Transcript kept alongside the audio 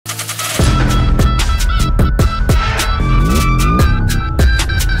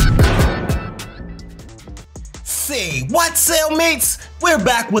What, cellmates? We're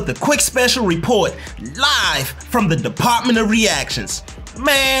back with a quick special report, live from the Department of Reactions.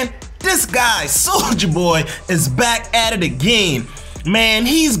 Man, this guy, Soulja Boy, is back at it again. Man,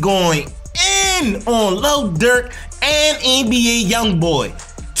 he's going in on Lil Durk and NBA Youngboy,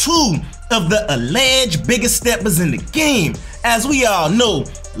 two of the alleged biggest steppers in the game. As we all know,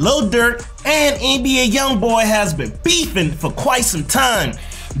 Lil Durk and NBA Youngboy has been beefing for quite some time.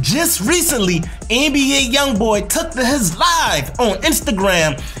 Just recently, NBA Youngboy took to his live on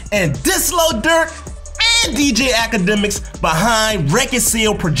Instagram and dissed Lil Durk and DJ Academics behind record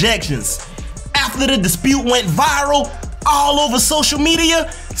sale projections. After the dispute went viral all over social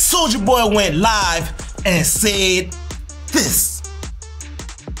media, Soulja Boy went live and said this.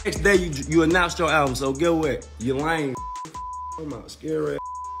 Next day you announced your album, so get what? You lame. I'm out scary.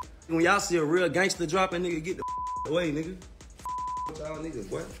 When y'all see a real gangster dropping, nigga, get the away, nigga. Y'all niggas,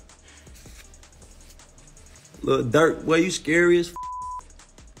 boy. Lil Durk, boy, you scary as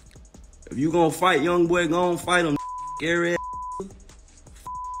If you gonna fight young boy, go on fight him, scary ass.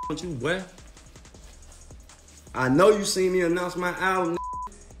 Want you, boy. I know you seen me announce my album,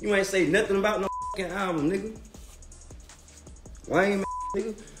 nigga. You ain't say nothing about no fucking album, nigga. Lame,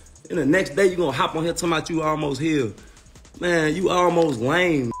 nigga. And the next day you gonna hop on here talking about you almost here. Man, you almost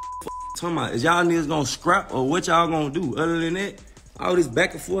lame. Talking about, is y'all niggas gonna scrap or what y'all gonna do? Other than that, all this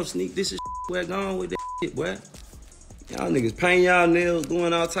back and forth sneak this shit, boy, gone with that shit, boy. Y'all niggas painting y'all nails,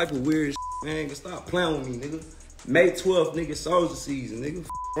 doing all type of weird shit, man. Stop playing with me, nigga. May 12th, nigga, Soulja season, nigga.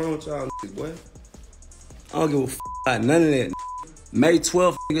 Wrong with y'all niggas, boy. I don't give a about none of that. May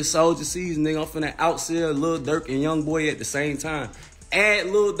 12th, nigga, Soulja season, nigga. I'm finna outsell Lil Durk and Youngboy at the same time. Add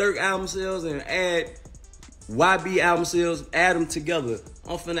Lil Durk album sales and add YB album sales, add them together.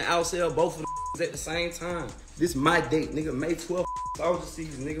 I'm finna outsell both of them at the same time. This my date, nigga. May 12th, Soulja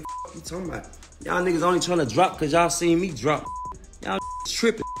season, nigga. What you talking about? Y'all niggas only trying to drop because y'all seen me drop. Y'all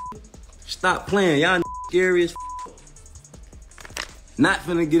tripping. Stop playing. Y'all scary as Not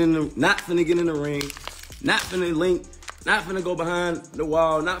finna get in the ring. Not finna link. Not finna go behind the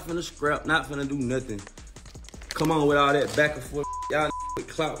wall. Not finna scrap. Not finna do nothing. Come on with all that back and forth. Y'all with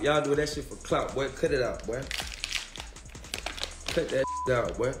clout. Y'all do that shit for clout, boy. Cut it out, boy. Cut that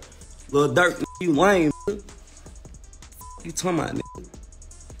out, boy. Lil Durk, you lame, nigga. You talking about, nigga?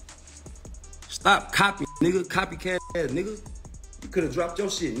 Stop copying, nigga. Copycat ass, nigga. You could have dropped your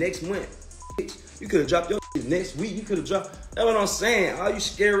shit next month, bitch. You could have dropped your shit next week. You could have dropped. That's what I'm saying. All you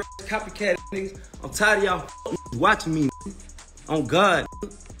scary copycat niggas. I'm tired of y'all watching me, nigga. On God,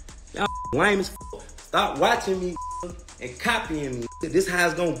 y'all lame as fuck. Stop watching me and copying me. This how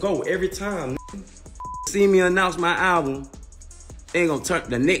it's gonna go every time, nigga. See me announce my album. They ain't gonna turn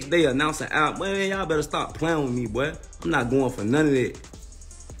the next day announce an album. Man, y'all better stop playing with me, boy. I'm not going for none of that.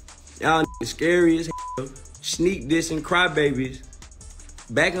 Y'all scary as hell. Sneak this and crybabies.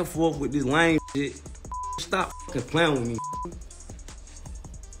 Back and forth with this lame shit. Stop fucking playing with me.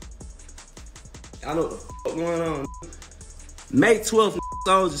 Y'all know what the fuck going on. May 12th,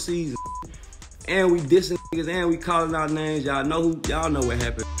 Soulja season. And we dissing niggas and we calling out names. Y'all know what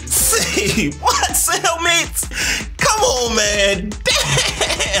happened. See, what, cellmates? Come on, man.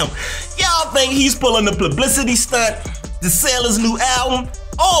 Damn. Y'all think he's pulling the publicity stunt to sell his new album?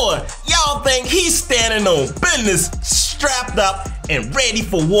 Or y'all think he's standing on business, strapped up and ready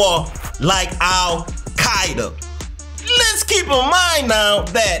for war like Al-Qaeda? Let's keep in mind now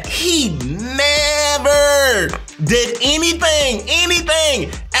that he never did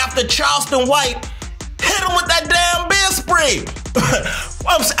anything after Charleston White hit him with that damn beer spray.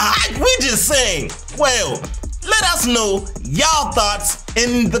 We just saying, well, let us know y'all thoughts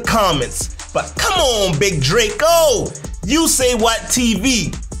in the comments. But come on, Big Draco. You say what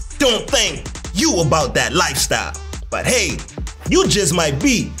TV don't think you about that lifestyle. But hey, you just might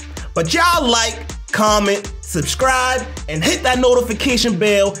be. But y'all like, comment, subscribe, and hit that notification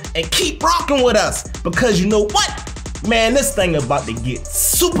bell and keep rocking with us. Because you know what? Man, this thing about to get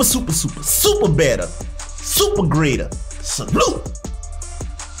super better. Super greater. Salute.